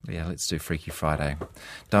Yeah, let's do Freaky Friday.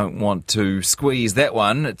 Don't want to squeeze that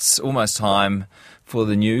one. It's almost time for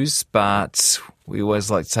the news, but we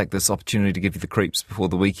always like to take this opportunity to give you the creeps before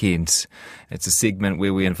the weekend. It's a segment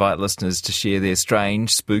where we invite listeners to share their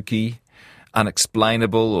strange, spooky,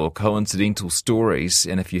 unexplainable or coincidental stories.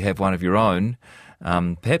 And if you have one of your own,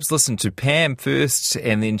 perhaps listen to Pam first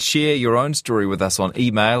and then share your own story with us on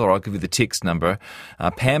email, or I'll give you the text number.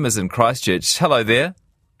 Pam is in Christchurch. Hello there.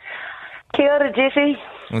 Kia ora, Jesse.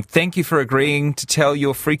 Well, thank you for agreeing to tell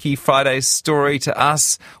your Freaky Friday story to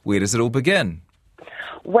us. Where does it all begin?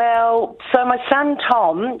 Well, so my son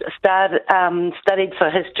Tom studied for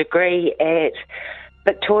his degree at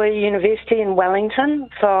Victoria University in Wellington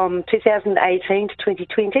from 2018 to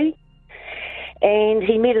 2020. And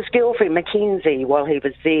he met his girlfriend, Mackenzie, while he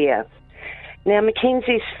was there. Now,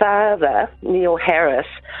 Mackenzie's father, Neil Harris,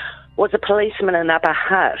 was a policeman in Upper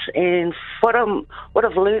Hutt. And what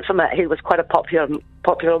I've learnt from it, he was quite a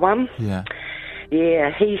popular one. Yeah.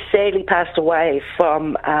 Yeah, he sadly passed away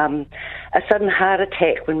from a sudden heart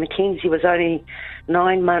attack when Mackenzie was only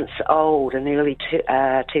 9 months old in early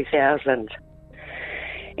 2000.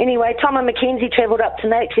 Anyway, Tom and Mackenzie travelled up to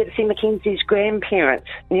Napier to see Mackenzie's grandparents,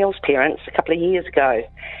 Neil's parents, a couple of years ago.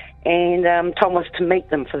 And Tom was to meet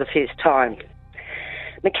them for the first time.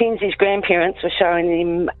 Mackenzie's grandparents were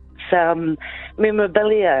showing them some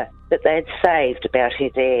memorabilia that they had saved about her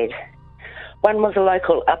dad. One was a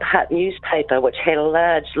local Upper Hutt newspaper which had a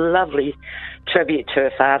large, lovely tribute to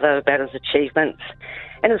her father about his achievements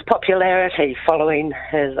and his popularity following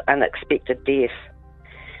his unexpected death.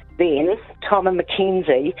 Then Tom and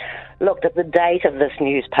Mackenzie looked at the date of this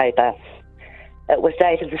newspaper. It was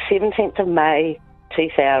dated the 17th of May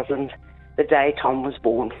 2000, the day Tom was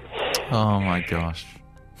born. Oh my gosh.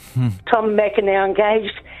 Tom and Mac are now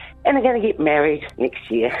engaged and are going to get married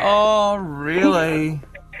next year. Oh, really?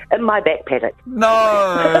 In my back paddock.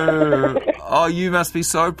 No! Oh, you must be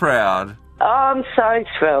so proud. Oh, I'm so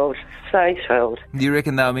thrilled. So thrilled. Do you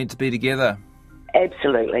reckon they were meant to be together?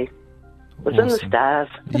 Absolutely. It was in the stars.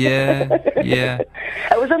 Yeah.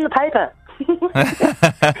 It was in the paper.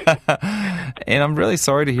 And I'm really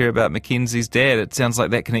sorry to hear about Mackenzie's dad. It sounds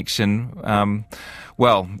like that connection,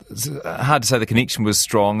 well, it's hard to say the connection was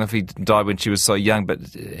strong if he died when she was so young, but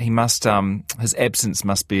he must, his absence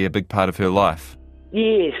must be a big part of her life.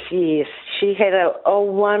 Yes. She had a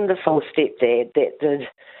wonderful stepdad that did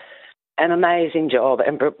an amazing job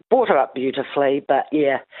and brought her up beautifully, but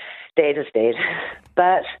yeah, dad is dead.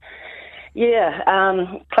 But yeah,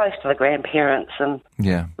 close to the grandparents and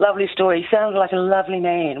lovely story. Sounds like a lovely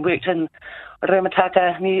man. Worked in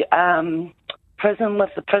Remataka prison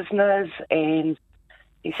with the prisoners, and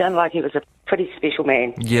he sounded like he was a pretty special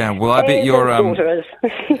man. Yeah, well, I bet your daughter is.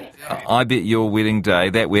 I bet your wedding day,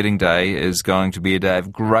 that wedding day, is going to be a day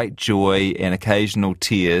of great joy and occasional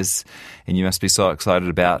tears, and you must be so excited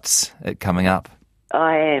about it coming up.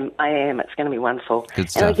 I am. It's going to be wonderful. Good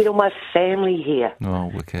stuff. And I get all my family here. Oh,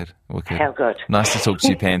 wicked. How good. Nice to talk to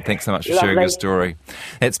you, Pam. Thanks so much for sharing your story.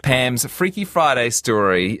 That's Pam's Freaky Friday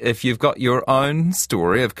story. If you've got your own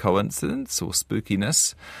story of coincidence or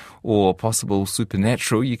spookiness or possible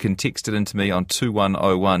supernatural, you can text it into me on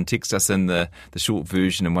 2101. Text us in the short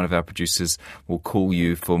version and one of our producers will call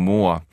you for more.